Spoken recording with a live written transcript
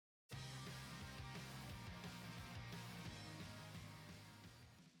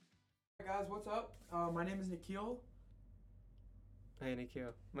guys, what's up? My name is Nikhil, Hey Nikhil,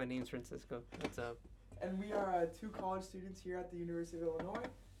 my name's Francisco. What's up? and we are two college students here at the University of Illinois,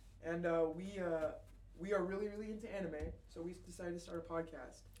 and we are really into anime, so we decided to start a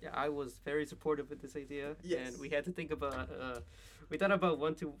podcast. Yeah, I was very supportive with this idea, Yes. and we had to think about. We thought about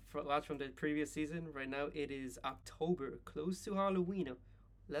one to watch from the previous season. Right now, it is October, close to Halloween,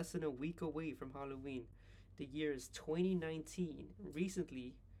 less than a week away from Halloween. The year is 2019.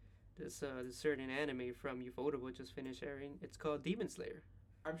 Recently, this certain anime from Ufotable just finished airing. It's called Demon Slayer.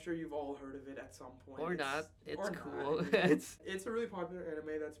 I'm sure you've all heard of it at some point. Or not. It's or cool. not. It's a really popular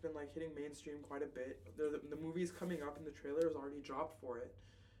anime that's been like hitting mainstream quite a bit. The movie's coming up and the trailer is already dropped for it.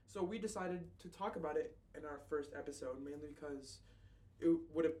 So we decided to talk about it in our first episode, mainly because it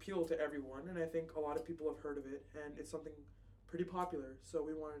would appeal to everyone, and I think a lot of people have heard of it, and it's something pretty popular, so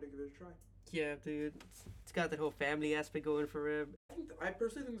we wanted to give it a try. Yeah, dude. It's got the whole family aspect going for him. I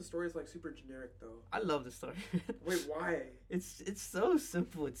personally think the story is like super generic though. I love the story. Wait, why? It's so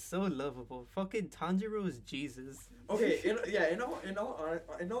simple. It's so lovable. Fucking Tanjiro is Jesus. Okay, in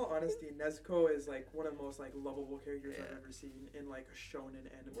all honesty, Nezuko is like one of the most like lovable characters I've ever seen in like a shonen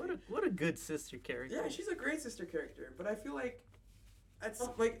anime. What a good sister character. Yeah, she's a great sister character, but I feel like it's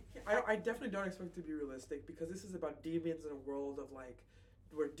like I definitely don't expect it to be realistic because this is about demons in a world of like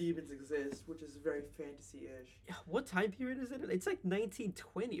where demons exist, which is very fantasy-ish. Yeah, what time period is it? It's like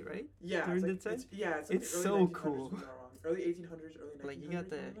 1920, right? Yeah, During it's the like, time? it's like It's the early so 1900s, cool. if I'm not wrong. Early 1800s, early 1900s. Like you got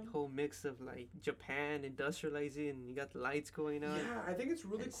the whole mix of like Japan industrializing, and you got the lights going on. Yeah, I think it's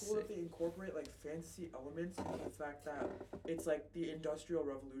really It's cool that sick. they incorporate like fantasy elements and the fact that it's like the industrial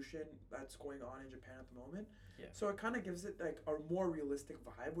revolution that's going on in Japan at the moment. Yeah. So it kind of gives it like a more realistic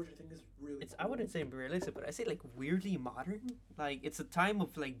vibe, which I think is really It's cool. I wouldn't say realistic, but I say like weirdly modern. Like it's a time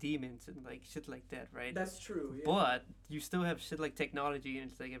of like demons and like shit like that, right? That's true. Yeah. But you still have shit like technology,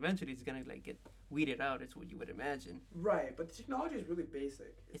 and it's like eventually it's gonna like get weeded out. It's what you would imagine. Right, but the technology is really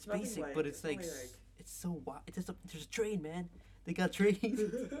basic. It's nothing basic, but it's like only, it's so wild. There's a train, man. They got trains.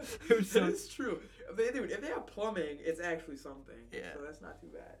 that is true. If they have plumbing, it's actually something. Yeah. So that's not too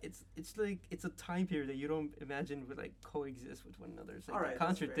bad. It's like it's a time period that you don't imagine would like coexist with one another. It's like All they right,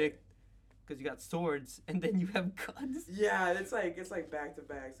 that's contradict because you got swords and then you have guns. Yeah, it's like back to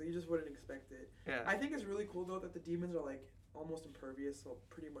back, so you just wouldn't expect it. Yeah. I think it's really cool though that the demons are like almost impervious to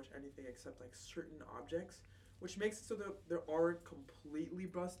pretty much anything except like certain objects, which makes it so that they aren't completely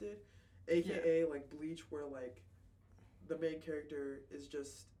busted, aka like Bleach, where like the main character is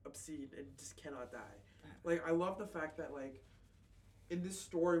just obscene and just cannot die. Like I love the fact that like in this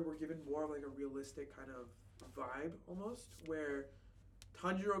story we're given more of like a realistic kind of vibe almost, where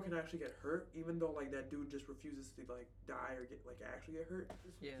Tanjiro can actually get hurt, even though like that dude just refuses to like die or get like actually get hurt.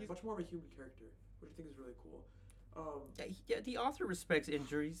 Yeah. He's much more of a human character, which I think is really cool. The author respects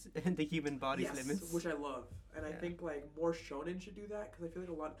injuries and the human body's Yes, limits. which I love, and I Yeah. think like more shonen should do that because I feel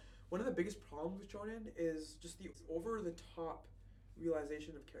like one of the biggest problems with shonen is just the over the top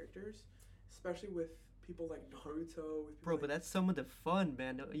realization of characters, especially with people like Naruto. With people Bro, like, but that's some of the fun,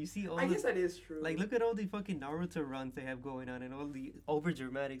 man. You see all I the guess that is true. like look at all the fucking Naruto runs they have going on and all the over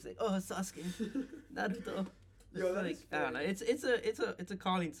dramatics like Sasuke, Naruto. It's Yo, that like is I don't know. fair. It's a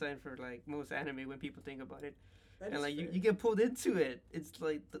calling sign for like most anime when people think about it. That And is like you fair. get pulled into it. It's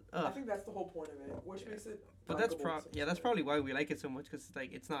like I think that's the whole point of it, which Yeah. makes it. but that's likable in some that's way. probably why we like it so much because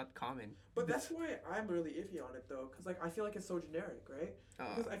like it's not common. But that's why I'm really iffy on it though, because like I feel like it's so generic, right?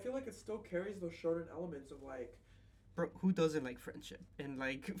 Because I feel like it still carries those shonen elements of like. Bro, who doesn't like friendship and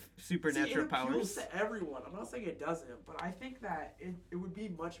like See, supernatural it powers? appeals to everyone. I'm not saying it doesn't, but I think that it would be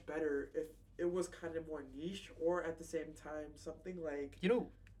much better if it was kind of more niche, or at the same time something like. You know,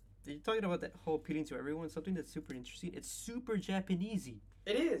 you're talking about that whole appealing to everyone. Something that's super interesting. It's super Japanesey,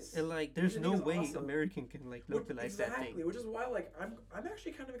 It is. and like there's Which I no think is way awesome. American can like localize that Exactly, thing. which is why like I'm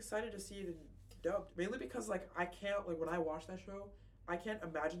actually kind of excited to see it in dubbed, mainly because like I can't like when I watch that show, I can't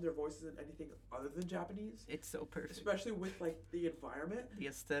imagine their voices in anything other than Japanese, It's so perfect. especially with like the environment. The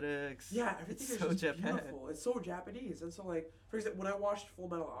aesthetics. Yeah, everything it's is so just Japan. beautiful. It's so Japanese, and so like for example, when I watched Full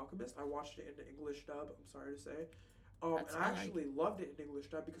Metal Alchemist, I watched it in the English dub. I'm sorry to say, and I actually loved it in English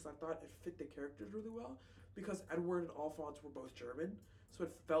dub because I thought it fit the characters really well. Because Edward and Alphonse were both German, so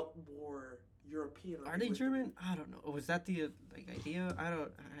it felt more European. Are they German? I don't know. Was that the like idea? I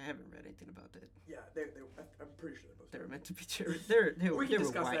haven't read anything about that. Yeah, I'm pretty sure they're both. They were German. meant to be German. They We were can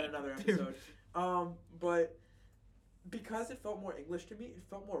discuss white. that in another They were- episode. But because it felt more English to me, it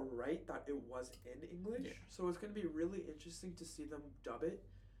felt more right that it was in English. Yeah. So it's gonna be really interesting to see them dub it.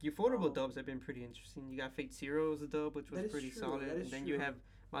 Ufotable dubs have been pretty interesting. You got Fate Zero as a dub, which That was is pretty true, solid, that and is then true. you have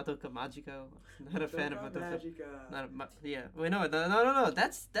Madoka Magica. Not a fan of Madoka Madoka. Magica. Not a, yeah. Wait, no.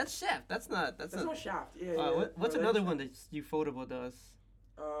 That's Shaft. That's not. That's not Shaft. Yeah. What's No, another that's one that Ufotable does?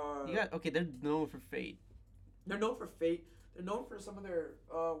 You got okay. They're known for Fate. They're known for Fate. They're known for some of their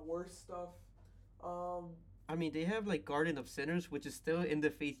worst stuff. I mean, they have like Garden of Sinners, which is still in the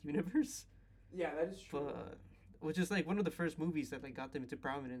Fate universe. Yeah, that is true. But which is like one of the first movies that like got them into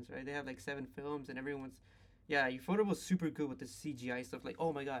prominence, right? They have like 7 films, and everyone's yeah. Ufotable's super good with the CGI stuff. Like,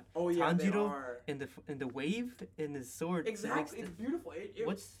 oh my god, Oh yeah, they Tanjiro are. in the wave in his sword. Exactly, it's beautiful.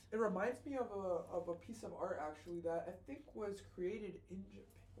 It reminds me of a piece of art actually that I think was created in Japan.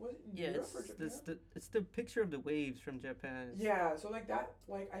 Was it in Europe or Japan? It's the picture of the waves from Japan. Yeah, so like that,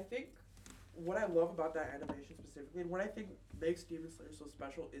 like I think what I love about that animation specifically, and what I think makes Demon Slayer so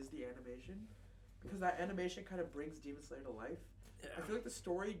special is the animation, because that animation kind of brings Demon Slayer to life. Yeah. I feel like the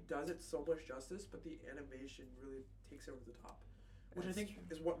story does it so much justice, but the animation really takes it over the top, which I think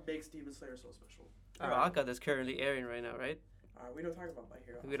is what makes Demon Slayer so special. Araka that's currently airing right now, right? We don't talk about My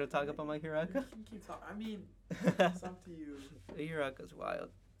Hero. We don't talk about My Hero. You can keep talking. I mean, it's up to you. My Hero Aka's wild.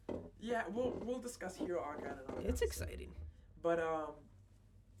 Yeah, we'll discuss Hero Aka in another It's episode. exciting. But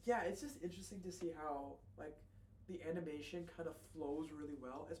yeah, it's just interesting to see how like the animation kind of flows really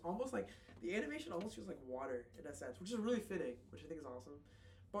well. It's almost like the animation almost feels like water in a sense, which is really fitting, which I think is awesome.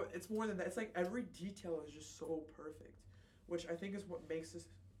 But it's more than that. It's like every detail is just so perfect, which I think is what makes this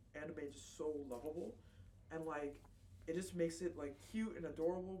anime just so lovable, and like it just makes it like cute and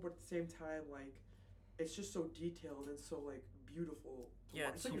adorable, but at the same time like it's just so detailed and so like beautiful. Yeah,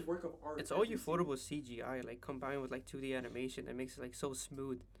 it's like a work of art. It's all Ufotable CGI, like combined with like 2D animation that makes it like so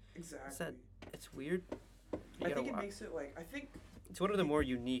smooth. Exactly. It's weird. I think it makes it like it's one of the more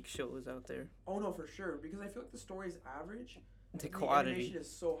unique shows out there. Oh no, for sure, because I feel like the story is average. The quality. The animation is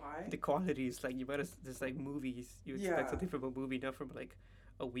so high. The quality is like you might have just like movies you expect something from a movie, not from like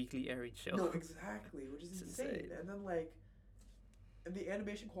a weekly airing show. No, exactly, which is insane. And then like, and the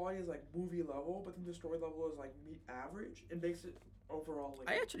animation quality is like movie level, but then the story level is like average. It makes it overall like.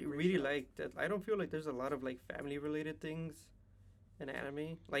 I actually really like that. I don't feel like there's a lot of like family related things in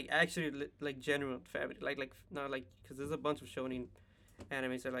anime. Like actually like general family, like not like because there's a bunch of shonen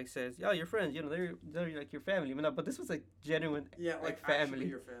animes that like says, yeah, your friends, you know, they're like your family. But this was like genuine, like family.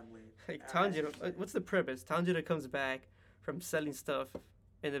 Your family. Like Tanjiro, what's the premise? Tanjiro comes back from selling stuff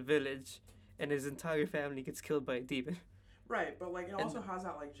in a village, and his entire family gets killed by a demon. Right, but like it also has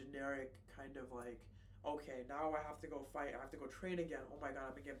that like generic kind of like, okay, now I have to go fight, I have to go train again. Oh my god,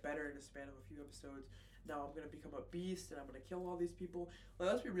 I'm gonna get better in the span of a few episodes. Now I'm gonna become a beast and I'm gonna kill all these people. Like,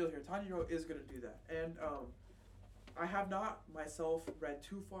 let's be real here. Tanjiro is gonna do that, and I have not myself read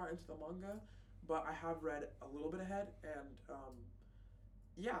too far into the manga, but I have read a little bit ahead, and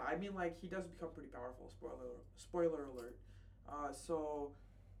yeah, I mean like he does become pretty powerful. Spoiler alert. So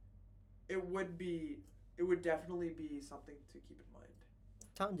it would definitely be something to keep in mind.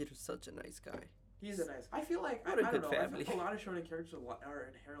 Tanjiro's such a nice guy. He's a nice. I feel like I don't know. I feel like a lot of shonen characters are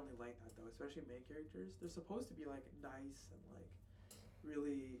inherently like that though, especially main characters. They're supposed to be like nice and like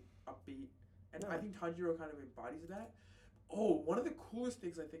really upbeat, and I think Tanjiro kind of embodies that. Oh, one of the coolest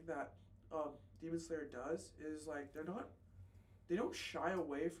things I think that Demon Slayer does is like they don't shy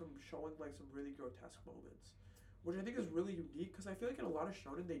away from showing like some really grotesque moments, which I think is really unique because I feel like in a lot of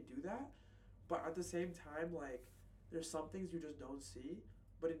shonen they do that, but at the same time like there's some things you just don't see.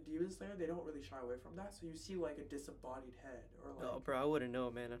 But in Demon Slayer, they don't really shy away from that. So you see like a disembodied head or like. Oh, bro, I wouldn't know,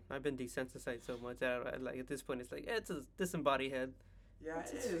 man. I've been desensitized so much that like at this point it's like it's a disembodied head. Yeah,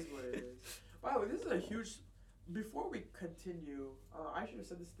 it is what it is. By the way, this is a huge. Before we continue, I should have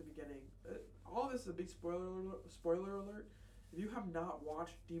said this at the beginning. All of this is a big spoiler alert. If you have not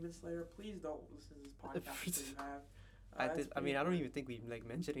watched Demon Slayer, please don't listen to this podcast until you have. I don't even think we like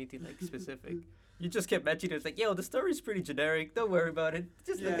mentioned anything like specific. You just kept mentioning it. It's like, yo, the story's pretty generic. Don't worry about it.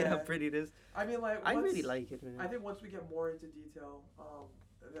 Just look at how pretty it is. I mean, like, I really like it, man. I think once we get more into detail,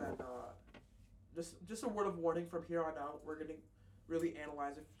 then just a word of warning from here on out, we're gonna really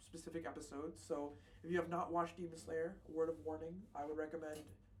analyze a specific episode. So if you have not watched Demon Slayer, a word of warning, I would recommend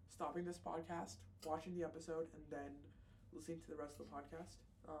stopping this podcast, watching the episode, and then listening to the rest of the podcast.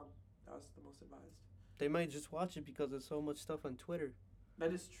 That was the most advised. They might just watch it because there's so much stuff on Twitter.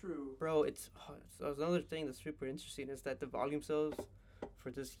 That is true. Bro, it's another thing that's super interesting is that the volume sales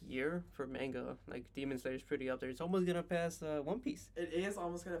for this year for manga, like Demon Slayer is pretty up there. It's almost gonna pass One Piece. It is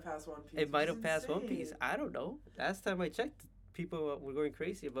almost gonna pass One Piece. It might have passed One Piece. I don't know. Last time I checked, people were going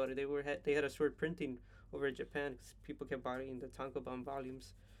crazy about it. They had a short printing over in Japan because people kept buying the Tankobon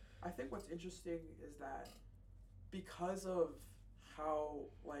volumes. I think what's interesting is that because of how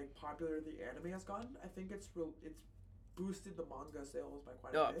like popular the anime has gotten, I think it's boosted the manga sales by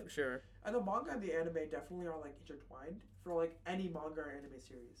quite Oh, a bit. for sure. And the manga and the anime definitely are like intertwined for like any manga or anime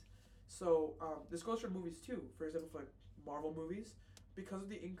series. So this goes for movies too. For example, for like Marvel movies, because of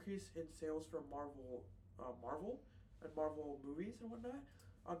the increase in sales for Marvel and Marvel movies and whatnot,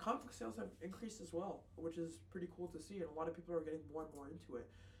 comic book sales have increased as well, which is pretty cool to see. And a lot of people are getting more and more into it.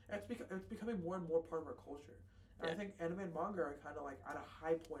 And it's becoming more and more part of our culture. And Yeah. I think anime and manga are kind of like at a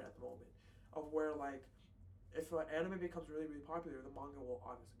high point at the moment of where like if anime becomes really really popular, the manga will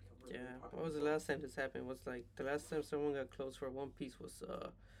obviously become really, Yeah. really popular. What was the last time this happened? Was like the last time someone got close for One Piece was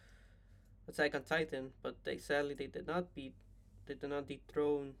Attack on Titan, but they did not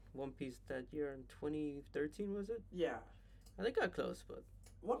dethrone One Piece that year in 2013, was it? Yeah. They got close, but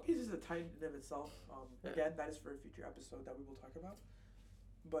One Piece is a titan in of itself. Yeah. Again, that is for a future episode that we will talk about.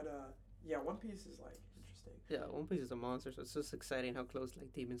 But yeah, One Piece is like interesting. yeah, One Piece is a monster, so it's just exciting how close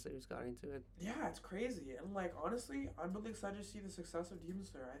like Demon Slayer's got into it. Yeah, it's crazy, and like honestly, I'm really excited to see the success of Demon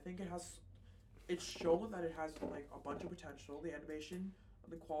Slayer. I think it's shown that it has like a bunch of potential. The animation,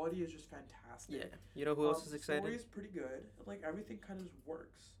 the quality is just fantastic. Yeah, you know who else is excited? The story is pretty good. Like everything kind of just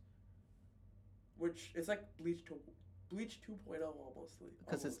works. Which it's like Bleach 2.0 almost.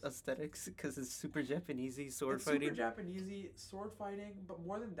 Because it's aesthetics, because it's super Japanesey sword it's fighting. Super Japanesey sword fighting, but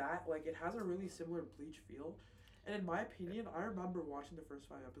more than that, like it has a really similar Bleach feel. And in my opinion, I remember watching the first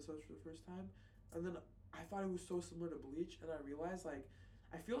 5 episodes for the first time, and then I thought it was so similar to Bleach, and I realized like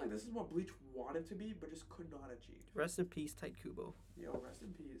I feel like this is what Bleach wanted to be, but just could not achieve. Rest in peace, Tite Kubo. Yo, rest in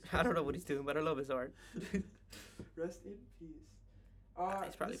peace. I don't know what he's doing, but I love his art. Rest in peace.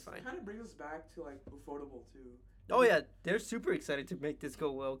 He's probably this fine. Kind of brings us back to like Ufotable too. Oh yeah, they're super excited to make this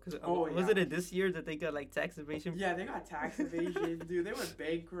go well. Cause wasn't yeah. it this year that they got like tax evasion? Yeah, they got tax evasion, dude. They went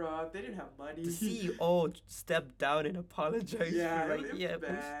bankrupt. They didn't have money. The CEO stepped down and apologized. Yeah, for, like, it was yeah,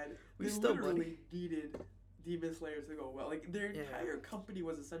 bad. we They still literally money. needed Demon Slayers to go well. Like their Yeah. entire company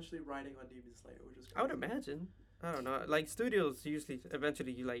was essentially riding on Demon Slayer, which was crazy. I would imagine. I don't know. Like studios usually,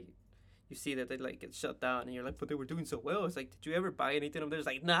 eventually you see that they like get shut down, and you're like, but they were doing so well. It's like, did you ever buy anything of theirs?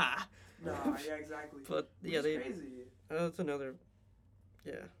 Like, nah. Nah, yeah, exactly. But Which yeah, is they. crazy. That's another.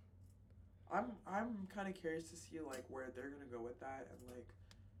 Yeah. I'm kind of curious to see like where they're gonna go with that and like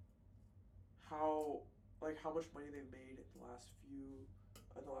how much money they've made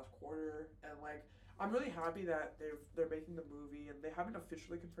in the last quarter, and like I'm really happy that they're making the movie, and they haven't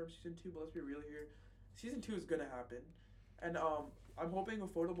officially confirmed season 2, but let's be real here, season 2 is gonna happen, and I'm hoping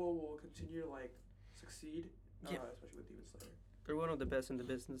Ufotable will continue to like succeed, especially with Demon Slayer. They're one of the best in the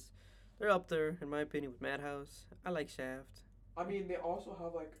business. They're up there, in my opinion, with Madhouse. I like Shaft. I mean, they also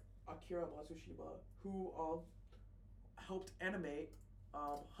have like Akira Matsushima, who helped animate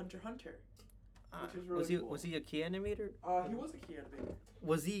Hunter x Hunter. Which is really cool. Was he a key animator? He was a key animator.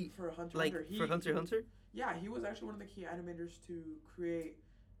 Was he for Hunter like Hunter? for Hunter x Hunter? Yeah, he was actually one of the key animators to create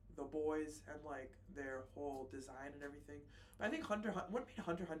the boys and like their whole design and everything. But I think what made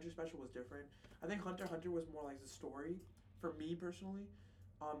Hunter x Hunter special was different. I think Hunter x Hunter was more like the story for me personally.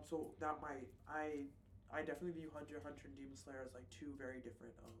 So that I definitely view Hunter x Hunter and Demon Slayer as like 2 very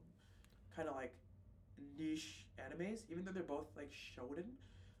different kind of like niche animes, even though they're both like shonen.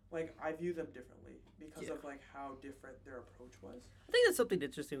 Like I view them differently because of like how different their approach was. I think that's something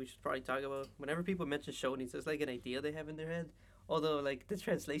interesting we should probably talk about. Whenever people mention shonen, it's like an idea they have in their head. Although like the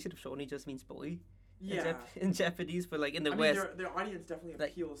translation of shonen just means boy. Yeah. In Japanese, but like in the I West, mean, their audience definitely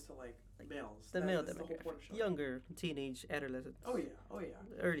like, appeals to like males. the male that's the whole point of demographic, shonen. younger, teenage, adolescents. Oh yeah.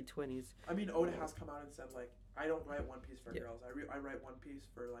 Early 20s. I mean, Oda has come out and said like, I don't write One Piece for Yeah. girls. I write One Piece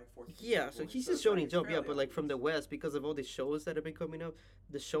for like 14. Yeah, so he's just shonen jump, yeah, but like from the West, because of all the shows that have been coming up,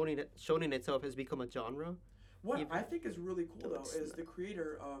 the shonen itself has become a genre. What Even- I think is really cool No, though it's is not. the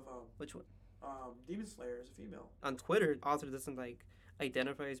creator of Which one? Demon Slayer is a female. On Twitter, the author doesn't like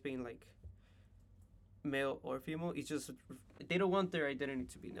identify as being like male or female. It's just they don't want their identity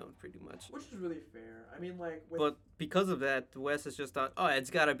to be known, pretty much. Which is really fair. I mean, like, But because of that, the West has just thought, oh, it's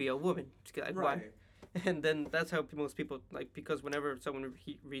gotta be a woman. It's got, why? right. And then that's how most people like, because whenever someone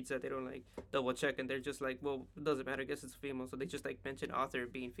reads that, they don't like double check, and they're just like, well, it doesn't matter. I guess it's female, so they just like mention author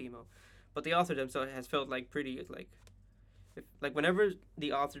being female. But the author themselves has felt like pretty like whenever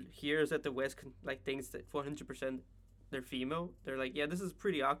the author hears that the West like thinks that 100% they're female, they're like, yeah, this is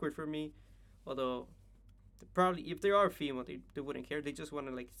pretty awkward for me. Although probably if they are female, they wouldn't care. They just want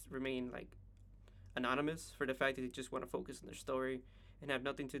to like remain like anonymous for the fact that they just want to focus on their story and have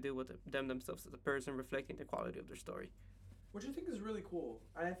nothing to do with them themselves as a person, reflecting the quality of their story. Which I think is really cool.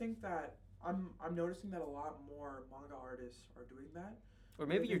 And I think that I'm noticing that a lot more manga artists are doing that. Or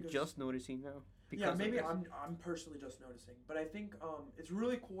maybe I you're think just noticing now. Yeah, of maybe this. I'm personally just noticing. But I think it's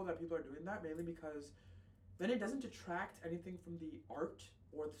really cool that people are doing that, mainly because then it doesn't detract anything from the art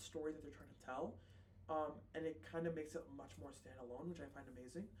or the story that they're trying to tell. And it kind of makes it much more standalone, which I find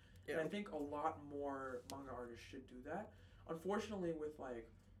amazing. Yeah. And I think a lot more manga artists should do that. Unfortunately,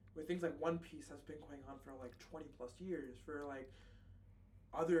 with things like One Piece has been going on for like 20 plus years, for like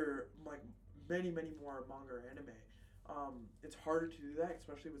other like many more manga or anime, it's harder to do that,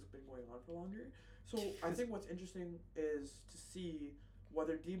 especially if it's been going on for longer. So I think what's interesting is to see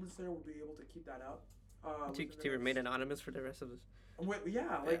whether Demon Slayer will be able to keep that up. To remain anonymous for the rest of us.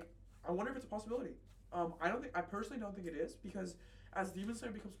 I wonder if it's a possibility. I personally don't think it is, because as Demon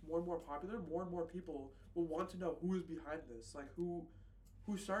Slayer becomes more and more popular, more and more people will want to know who is behind this, like who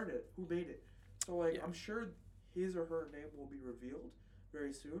started it, who made it. So like I'm sure his or her name will be revealed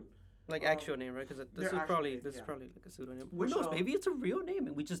very soon. Like actual name, right? Because this is probably like a pseudonym. Who knows? Maybe it's a real name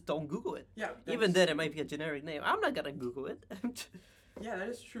and we just don't Google it. Yeah. Even then, it might be a generic name. I'm not gonna Google it. Yeah, that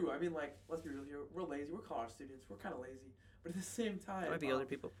is true. I mean, like, let's be real here. We're lazy. We're college students. We're kind of lazy. But at the same time, there might be other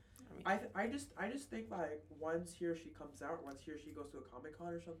people. I just think like once he or she comes out, once he or she goes to a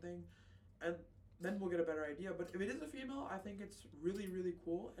Comic-Con or something, and then we'll get a better idea. But if it is a female, I think it's really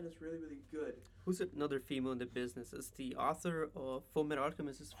cool and it's really good. Who's another female in the business? Is the author of Fullmetal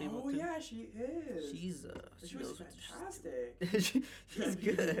Alchemist is female too? Oh yeah, she is. She was fantastic. She's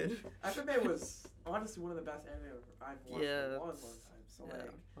good. FMA was honestly one of the best anime I've watched in a long time. So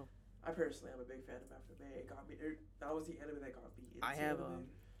like, I personally am a big fan of FMA. It got me. That was the anime that got me into anime.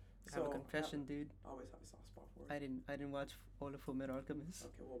 I have a confession, dude. I always have a soft spot for it. I didn't watch all of Fullmetal Alchemist.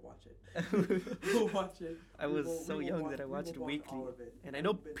 Okay, we'll watch it. We'll watch it. I was so young that I watched it weekly, and I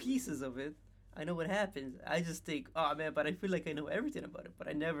know pieces of it. I know what happens. I just think, oh man, but I feel like I know everything about it, but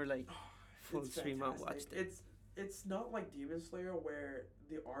I never like full stream out watched it. It's not like Demon Slayer where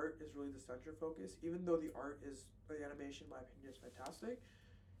the art is really the center focus. Even though the animation, in my opinion, is fantastic,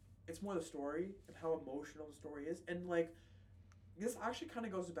 it's more the story and how emotional the story is, and like. This actually kind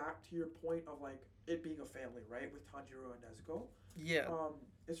of goes back to your point of like it being a family, right? With Tanjiro and Nezuko. Yeah.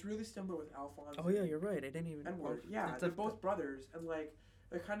 It's really similar with Alphonse. Oh yeah, you're right. I didn't even. Edward. Yeah, they're both brothers, and like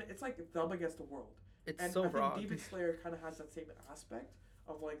they're kind of. It's like them against the world. It's and so I raw. think Demon Slayer kind of has that same aspect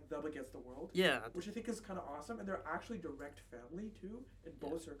of like them against the world. Yeah. Which I think is kind of awesome, and they're actually direct family too in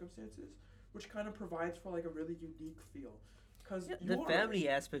both circumstances, which kind of provides for like a really unique feel. Because the family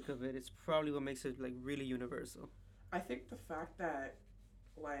aspect of it is probably what makes it like really universal. I think the fact that,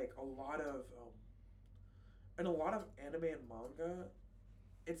 like, a lot of anime and manga,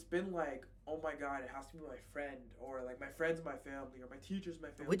 it's been like, oh my god, it has to be my friend, or like my friend's my family, or my teacher's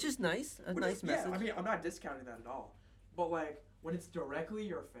my family. Which is nice, nice message. Yeah, I mean, I'm not discounting that at all, but like when it's directly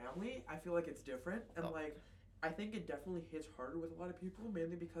your family, I feel like it's different, and like I think it definitely hits harder with a lot of people,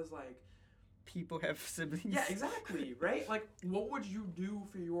 mainly because like. People have siblings. Yeah, exactly, right? Like, what would you do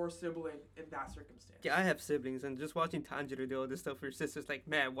for your sibling in that circumstance? Yeah, I have siblings, and just watching Tanjiro do all this stuff for your sister's like,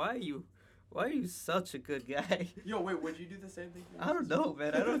 man, why are you such a good guy? Yo, wait, would you do the same thing? I don't know,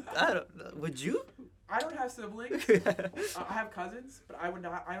 man. I don't know. Would you? I don't have siblings. I have cousins, but I would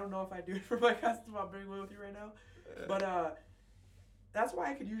not. I don't know if I do it for my cousins. I'm not being real with you right now, but that's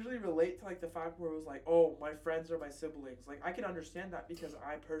why I could usually relate to like the fact where it was like, oh, my friends are my siblings. Like I can understand that because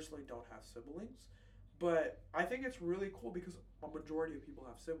I personally don't have siblings, but I think it's really cool because a majority of people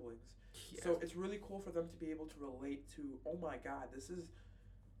have siblings. Yeah. So it's really cool for them to be able to relate to, oh my god, this is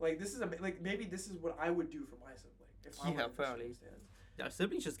maybe this is what I would do for my sibling if I were in this circumstance. Yeah,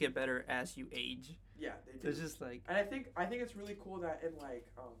 siblings just get better as you age. Yeah, they do. They're just like, and I think it's really cool that in like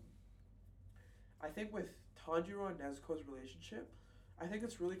I think with Tanjiro and Nezuko's relationship. I think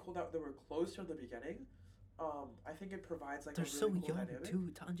it's really cool that they were close from the beginning. I think it provides like they're a really so cool young dynamic.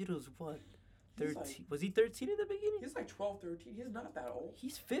 too. Tanjiro's what? 13? Like, was he 13 in the beginning? He's like 12, 13. He's not that old.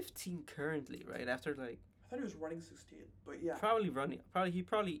 He's 15 currently, right? After like. I thought he was running 16, but yeah. He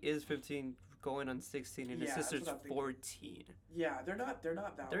probably is 15, going on 16, and his sister's 14. Yeah, they're not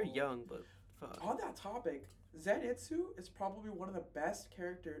that. They're old. young, but. Fuck. On that topic, Zenitsu is probably one of the best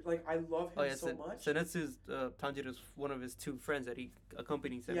characters. Like I love him so much. Zenitsu's Tanjiro's one of his two friends that he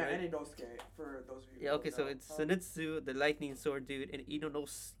accompanies him. Yeah, right? and Inosuke for those of you. Yeah, okay, so it's Zenitsu, the lightning sword dude, and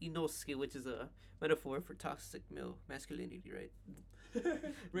Inosuke, which is a metaphor for toxic male masculinity, right?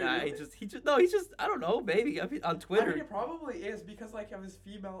 Nah, really? he's just I don't know, maybe. I mean, on Twitter. I mean, it probably is because like of his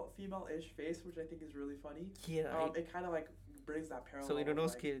female-ish face, which I think is really funny. Yeah. It kind of like brings that parallel. So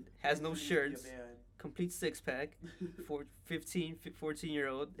Inosuke has no shirts, complete six pack,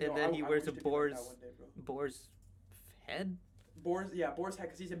 14-year-old, and then he wears a boar's head. Boar's head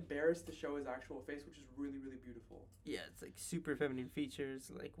because he's embarrassed to show his actual face, which is really beautiful. Yeah, it's like super feminine features.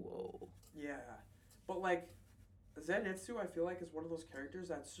 Like whoa. Yeah, but like. Zenitsu, I feel like, is one of those characters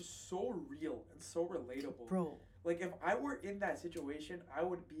that's just so real and so relatable. Bro. Like, if I were in that situation, I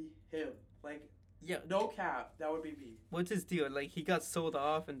would be him. Like, Yeah. no cap, that would be me. What's his deal? Like, he got sold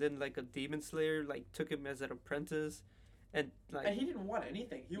off, and then like a demon slayer like took him as an apprentice, and like. And he didn't want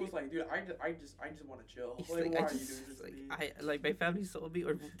anything. He was like, dude, I just want to chill. He's Like, like, why I are you just, doing this like, to me? I like my family sold me,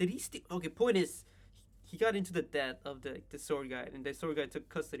 or did he steal? Okay, point is, he got into the debt of the sword guy, and the sword guy took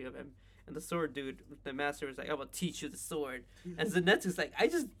custody of him. And the sword dude, the master, was like, "I'm gonna teach you the sword." And Zenitsu's like, "I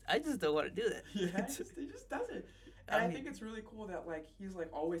just don't want to do that." Yeah, he just doesn't. And I mean, think it's really cool that like he's like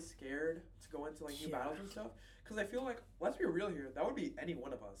always scared to go into like new Yeah. battles and stuff. Because I feel like, let's be real here, that would be any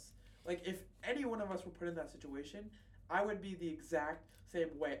one of us. Like if any one of us were put in that situation, I would be the exact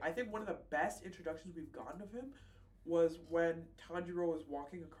same way. I think one of the best introductions we've gotten of him was when Tanjiro was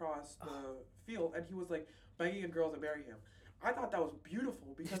walking across the field and he was like begging a girl to marry him. I thought that was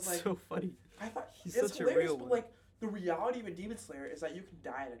beautiful because it's like so funny. I thought He's it's such a hilarious, real but one. like the reality of a demon slayer is that you can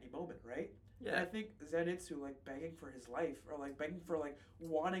die at any moment, right? And I Yeah, think Zenitsu like begging for his life or like begging for like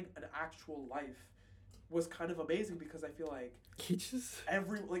wanting an actual life was kind of amazing because I feel like he just.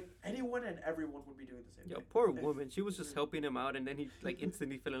 anyone and everyone would be doing the same Yo, thing. poor If- woman. She was just helping him out, and then he like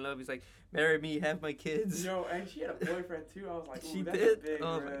instantly fell in love. He's like, "Marry me, have my kids." Yo, and she had a boyfriend too. I was like, ooh, She that's did? a big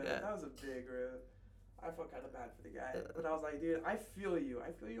Oh my rip. God. That was a big rip. I felt kind of bad for the guy, but I was like, dude, I feel you.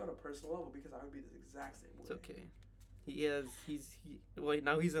 I feel you on a personal level because I would be the exact same way. It's okay. Well,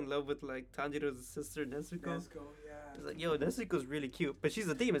 now he's in love with like Tanjiro's sister Nezuko. Nezuko, yeah. It's like, yo, Nezuko's really cute, but she's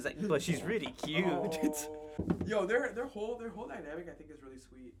a demon. It's like, but she's really cute. Oh. Yo, their whole dynamic I think is really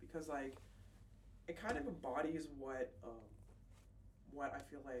sweet because like it kind of embodies what I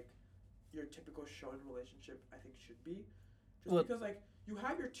feel like your typical shonen relationship I think should be. Just Well- because like you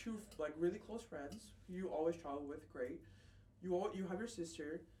have your two like really close friends who you always travel with, great. You have your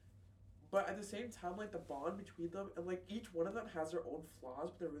sister, but at the same time like the bond between them and like each one of them has their own flaws,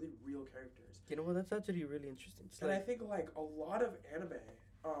 but they're really real characters. You know what? That's actually really interesting. It's And I like, think like a lot of anime,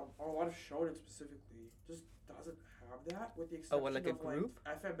 or a lot of shonen specifically, just doesn't have that. With the exception what, like a of group?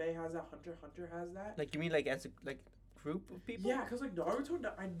 like FMA has that, Hunter x Hunter has that. you mean like as a group of people? Yeah, because like Naruto,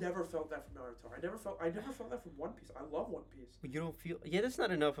 I never felt that from Naruto. I never felt that from One Piece. I love One Piece. You don't feel. Yeah, there's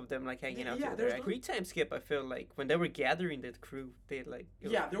not enough of them like hanging out Yeah, together. there's Like no- Great Time Skip, I feel like when they were gathering that crew, they like. it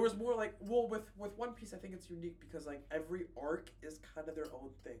was- Yeah, there was more like with One Piece. I think it's unique because like every arc is kind of their own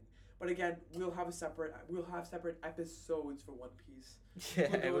thing. But again, we'll have separate episodes for One Piece. Yeah,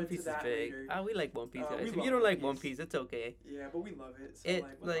 We'll go One into Piece is that big. later. We like One Piece, guys. we If love you don't One like One Piece. Piece, it's okay. Yeah, but we love it. So It,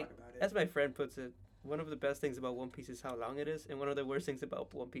 we'll like, talk about it. As my friend puts it, one of the best things about One Piece is how long it is, and one of the worst things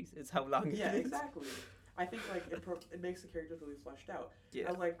about One Piece is how long Yeah, it is. exactly. I think like it makes the characters really fleshed out. Yeah.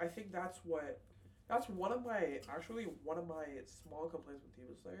 And like I think that's one of my small complaints with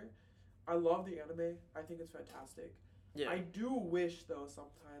Demon Slayer. I love the anime. I think it's fantastic. Yeah. I do wish though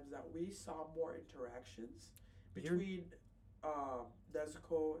sometimes that we saw more interactions between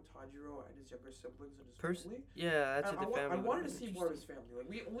Nezuko, Tanjiro, and his younger siblings and his family. Yeah, And actually, the I family. wanted to would've see been more of his family. Like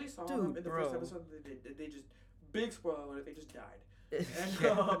we only saw Dude, them in the first bro. episode. They just big spoiler alert. They just died. interesting.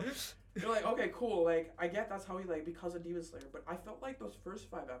 And you're like, okay, cool. Like, I get that's how he like becomes a Demon Slayer, but I felt like those first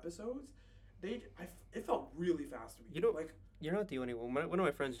 5 episodes, it felt really fast to me. You know- like, You're not the only one. One of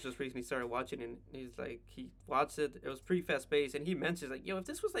my friends just recently started watching, and he's like, he watched it. It was pretty fast paced, and he mentions like, yo, if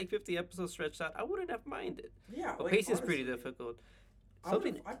this was like 50 episodes stretched out, I wouldn't have minded. yeah, But like, pacing is pretty honestly, difficult.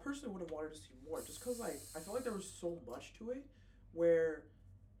 I personally would have wanted to see more, just because like I felt like there was so much to it, where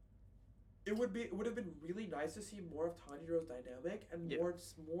it would have been really nice to see more of Tanjiro's dynamic and Yeah.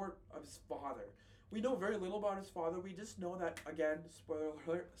 more of his father. We know very little about his father. We just know that again,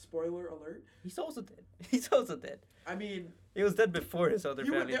 spoiler alert. He's also dead. He's also dead. I mean, He was dead before his other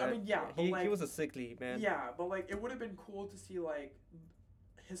You would- family I died. mean, yeah, but, he like- was a sickly man. yeah, but like it would have been cool to see like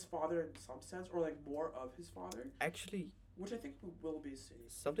his father in some sense, or like more of his father, Actually, which I think we will be seeing.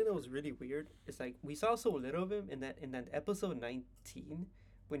 something that was really weird is like we saw so little of him in that episode 19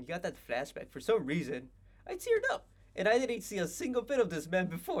 when you got that flashback. For some reason, I teared up. And I didn't see a single bit of this man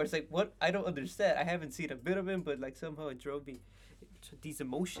before. It's like, what? I don't understand. I haven't seen a bit of him, but like somehow it drove these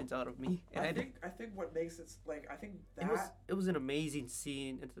emotions out of me. And I think what makes it like I think that it was an amazing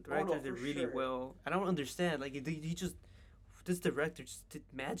scene, and the Oh, no, director did for really sure. well. I don't understand. Like he just this director just did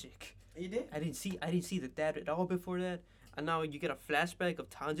magic. he did. I didn't see the dad at all before that, and now you get a flashback of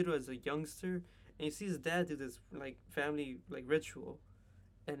Tanjiro as a youngster, and you see his dad do this like family like ritual,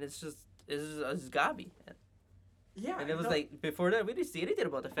 and it's got me. Yeah, And it was no, like before that we didn't see anything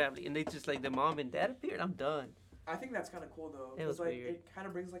about the family, and they just like the mom and dad appeared. I'm done. I think that's kind of cool though. It was 'cause, like weird. it kind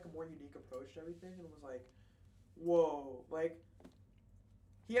of brings like a more unique approach to everything, and it was like, whoa, like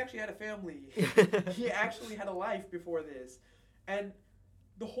he actually had a family. He actually had a life before this. And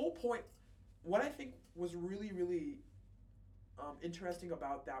the whole point, what I think was really, really interesting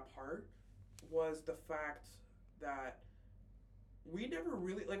about that part was the fact that we never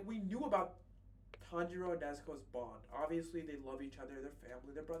really, like, we knew about Tanjiro and Nezuko's bond. Obviously, they love each other, they're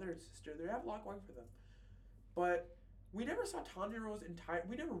family, they're brother and sister, they have a lot going for them. But we never saw Tanjiro's entire,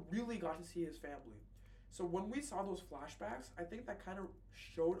 we never really got to see his family. So when we saw those flashbacks, I think that kind of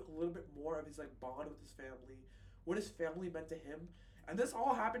showed a little bit more of his like bond with his family, what his family meant to him. And this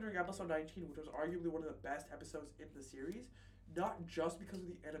all happened during episode 19, which was arguably one of the best episodes in the series, not just because of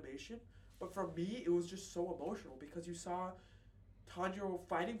the animation, but for me, it was just so emotional because you saw Tanjiro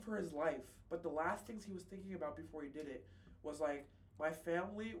fighting for his life, but the last things he was thinking about before he did it was like, my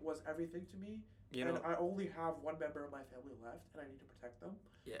family was everything to me, and I only have one member of my family left, and I need to protect them.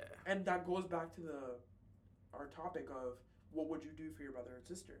 Yeah. And that goes back to our topic of what would you do for your brother and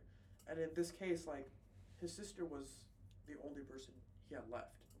sister, and in this case, like, his sister was the only person he had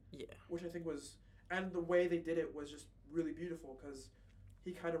left. Yeah. Which I think was, and the way they did it was just really beautiful because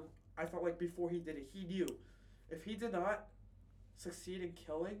he kind of, I felt like before he did it, he knew if he did not succeed in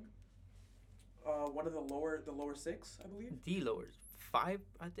killing one of the lower six, I believe. The lower 5,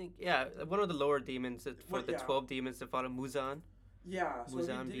 I think. Yeah, one of the lower demons for the 12 demons that follow Muzan. Yeah, so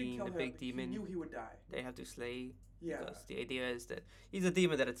Muzan he being kill the him, big demon. He knew he would die. They have to slay. Yeah. Because the idea is that he's a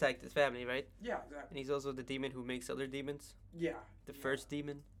demon that attacked his family, right? Yeah, exactly. And he's also the demon who makes other demons. Yeah. The first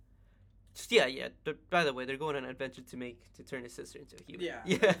demon. Yeah. By the way, they're going on an adventure to turn his sister into a human. Yeah.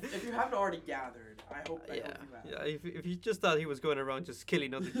 Yeah. If you haven't already gathered, I hope you have. Yeah. If you just thought he was going around just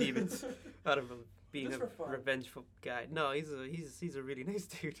killing other demons out of being just a revengeful guy, no, he's a really nice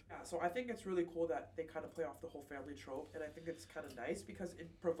dude. Yeah. So I think it's really cool that they kind of play off the whole family trope, and I think it's kind of nice because it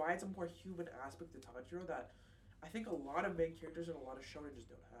provides a more human aspect to Tanjiro that I think a lot of main characters and a lot of shonen just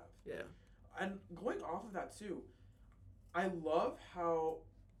don't have. Yeah. And going off of that too, I love how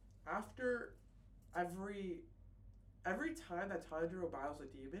after every time that Tanjiro battles a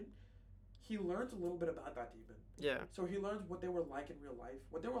demon, he learns a little bit about that demon. Yeah. So he learns what they were like in real life,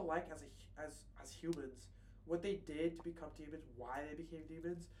 what they were like as humans, what they did to become demons, why they became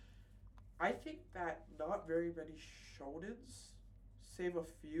demons. I think that not very many shonens, save a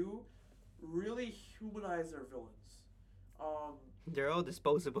few, really humanize their villains. They're all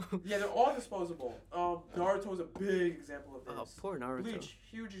disposable. Yeah, they're all disposable. Naruto's a big example of this. Oh, poor Naruto. Bleach,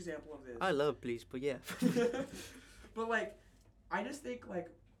 huge example of this. I love Bleach, but yeah. But like, I just think like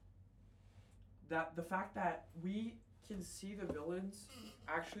that the fact that we can see the villains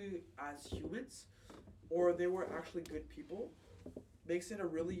actually as humans, or they were actually good people, makes it a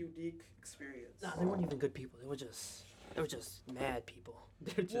really unique experience. No, they weren't even good people. They were just mad people.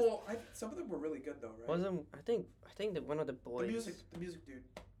 They're just. Well, some of them were really good though, right? Wasn't I think that one of the boys. The music dude.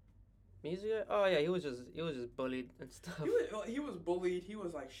 Music? Oh yeah, he was just bullied and stuff. He was bullied. He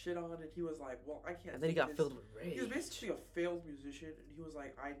was like shit on, and he was like, "Well, I can't." And then he got filled with rage. He was basically a failed musician, and he was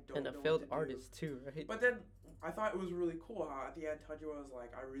like, "I don't." And a failed artist too, right? But then I thought it was really cool how at the end Tanjiro was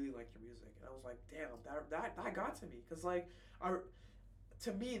like, "I really like your music," and I was like, "Damn, that got to me," because like,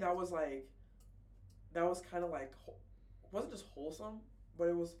 to me that was kind of like, it wasn't just wholesome, but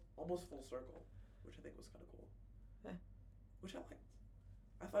it was almost full circle, which I think was kind of cool. Yeah. Which I liked.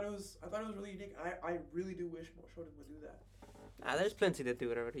 I thought it was really unique. I really do wish more shonen would do that. There's plenty that do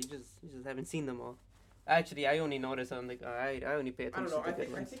it already. You just haven't seen them all. Actually, I only notice on like I only pay attention to the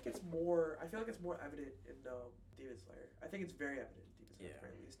good ones. I think it's more. I feel like it's more evident in Demon Slayer. I think it's very evident in Demon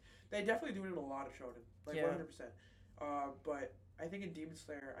Slayer, at least. They definitely do it in a lot of shonen, like 100%. But I think in Demon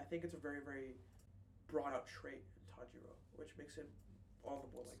Slayer, I think it's a very, very brought up trait in Tanjiro, which makes him all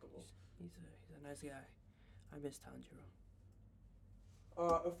the more likable. He's a nice guy. I miss Tanjiro.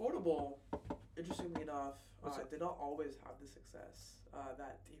 Ufotable, interestingly enough, did not always have the success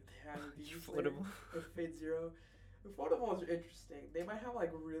that they had in Demon Slayer with Fate Zero. Ufotable is interesting. They might have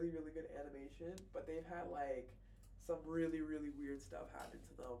like really, really good animation, but they've had like some really, really weird stuff happen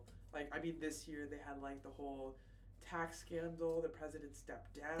to them. Like, I mean, this year they had like the whole tax scandal. The president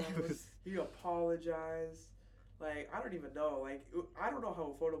stepped down. He apologized. Like, I don't even know. Like, I don't know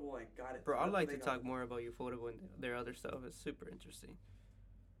how Ufotable like got it. Bro, I'd like to talk more about Ufotable and their other stuff. It's super interesting.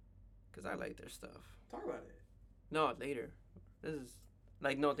 Because I like their stuff. Talk about it. No, later. This is,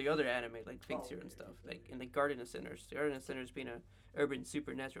 like, no, the other anime, like Fate Zero and stuff. Like, in the Guardian of Sinners. The Guardian of Sinners being a urban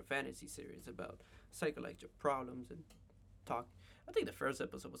supernatural fantasy series about psychological problems and talk. I think the first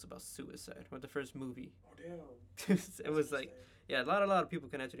episode was about suicide, or the first movie. Oh, damn. It was like, yeah, a lot of people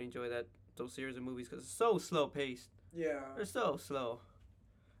can actually enjoy those series of movies because it's so slow paced. Yeah. They're so slow.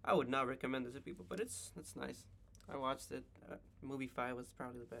 I would not recommend this to people, but it's nice. I watched it. Movie 5 was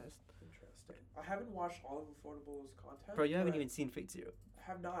probably the best. Interesting. I haven't watched all of Affordables content. Bro, you haven't but even seen Fate Zero. I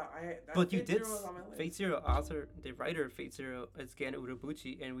have not. But you Fate did. Zero is on my list. Fate Zero author, the writer of Fate Zero is Gen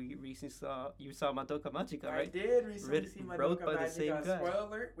Urobuchi, and we recently saw Madoka Magica, right? I did recently see wrote Madoka by the Magica. same guy. Spoiler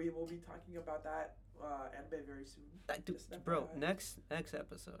alert: we will be talking about that anime very soon. Just Bro, FYI. next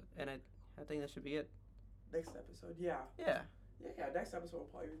episode, and I think that should be it. Next episode, yeah. Yeah. Yeah. Next episode will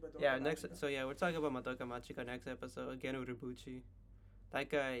probably be Madoka Yeah, Magica. So yeah, we're talking about Madoka Magica next episode. Again, Urobuchi. That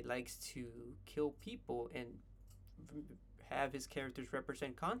guy likes to kill people and have his characters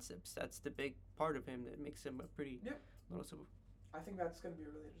represent concepts. That's the big part of him that makes him a pretty noticeable. I think that's going to be a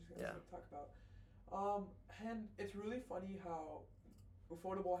really interesting episode to talk about. And it's really funny how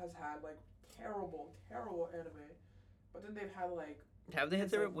Ufotable has had like terrible anime, but then they've had like. Have they had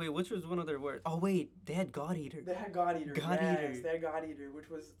their wait? Which was one of their words? Oh wait, they had God Eater. They had God Eater. God Eater. They had God Eater, which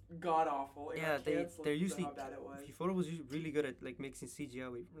was god awful. Yeah, they're usually. How bad it was. Ufotable was usually really good at like mixing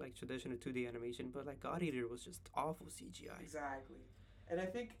CGI with like traditional 2D animation, but like God Eater was just awful CGI. Exactly, and I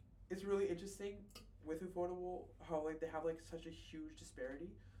think it's really interesting with Ufotable how like they have like such a huge disparity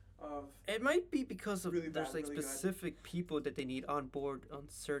of. It might be because of really there's bad, like really specific people that they need on board on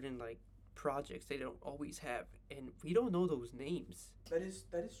certain like projects they don't always have, and we don't know those names. That is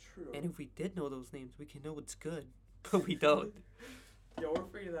true. And if we did know those names, we can know it's good, but we don't. Yeah, we're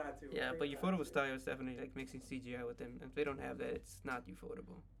figuring that too. Yeah, but Ufotable style is definitely like mixing CGI with them. If they don't have that, it's not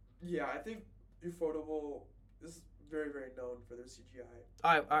Ufotable. Yeah, I think Ufotable is very known for their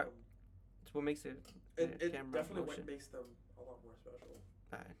CGI. It's what makes it. It definitely what makes them a lot more special.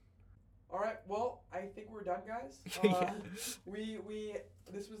 All right, well, I think we're done, guys. Yeah. We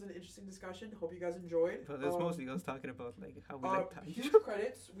this was an interesting discussion. Hope you guys enjoyed. But this mostly us talking about like how we like time. Huge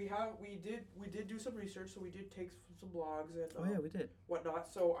credits. We did do some research, so we did take some blogs and we did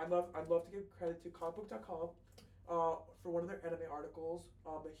whatnot. So I'd love to give credit to comicbook.com for one of their anime articles.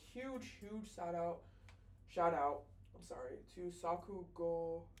 A huge shout out. I'm sorry to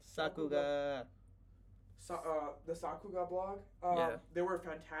Sakuga. The Sakuga blog. They were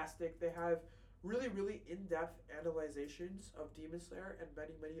fantastic. They have really in-depth analyzations of Demon Slayer and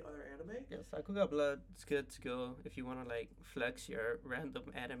many other anime. Yeah, Sakuga Blood is good to go if you want to like flex your random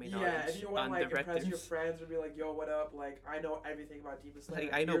anime knowledge. Yeah, if you want to like directors. impress your friends and be like, "Yo, what up? Like, I know everything about Demon Slayer.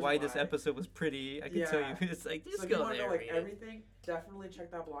 Like, I know why this episode was pretty. I can tell you. It's like just go there. If you want to know like everything, definitely check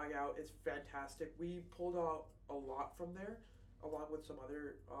that blog out. It's fantastic. We pulled out a lot from there, along with some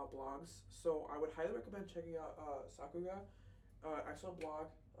other blogs. So I would highly recommend checking out Sakuga. Excellent blog.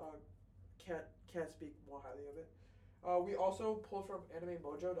 Can't speak more highly of it. We also pulled from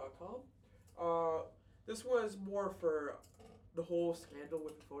AnimeMojo.com. This was more for the whole scandal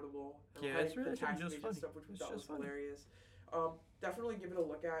with Ufotable and it's really the tax just evasion funny. stuff, which we It's thought was just funny. hilarious. Definitely give it a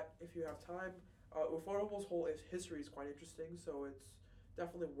look at if you have time. Ufotable's whole history is quite interesting, so it's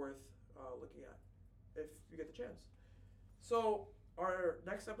definitely worth looking at if you get the chance. So our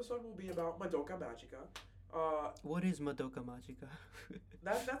next episode will be about Madoka Magica. What is Madoka Magica?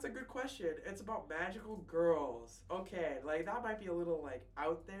 That's a good question. It's about magical girls. Okay, like that might be a little like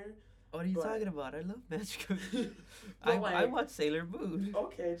out there. What are you talking about? I love Magica. But, I watched Sailor Moon.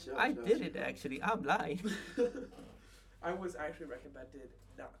 Okay, chill. I did it actually. I'm lying. I was actually recommended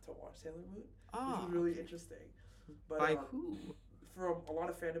not to watch Sailor Moon, which Ah, was really interesting. But by who? from a lot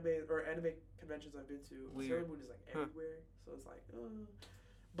of anime conventions I've been to, Weird. Sailor Moon is like everywhere, so it's like.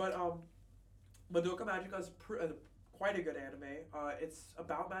 But Madoka Magica is quite a good anime. It's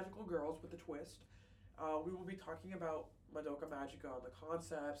about magical girls with a twist. We will be talking about Madoka Magica and the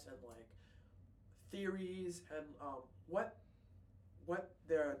concepts and like theories and what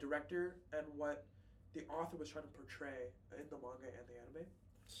the director and what the author was trying to portray in the manga and the anime.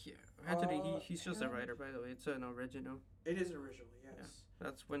 Yeah, Anthony. He's just a writer, by the way. It's an original. It is an original, yes. Yeah.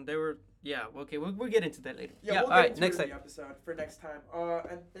 That's when they were. Yeah. Okay. We'll get into that later. Yeah, we'll all get right. into Next it in time. the episode for next time.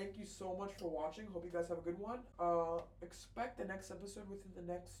 And thank you so much for watching. Hope you guys have a good one. Expect the next episode within the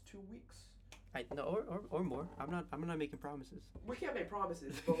next 2 weeks. Or more. I'm not making promises. We can't make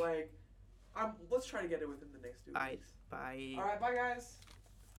promises, but like, let's try to get it within the next 2 weeks. Bye. All right, bye guys.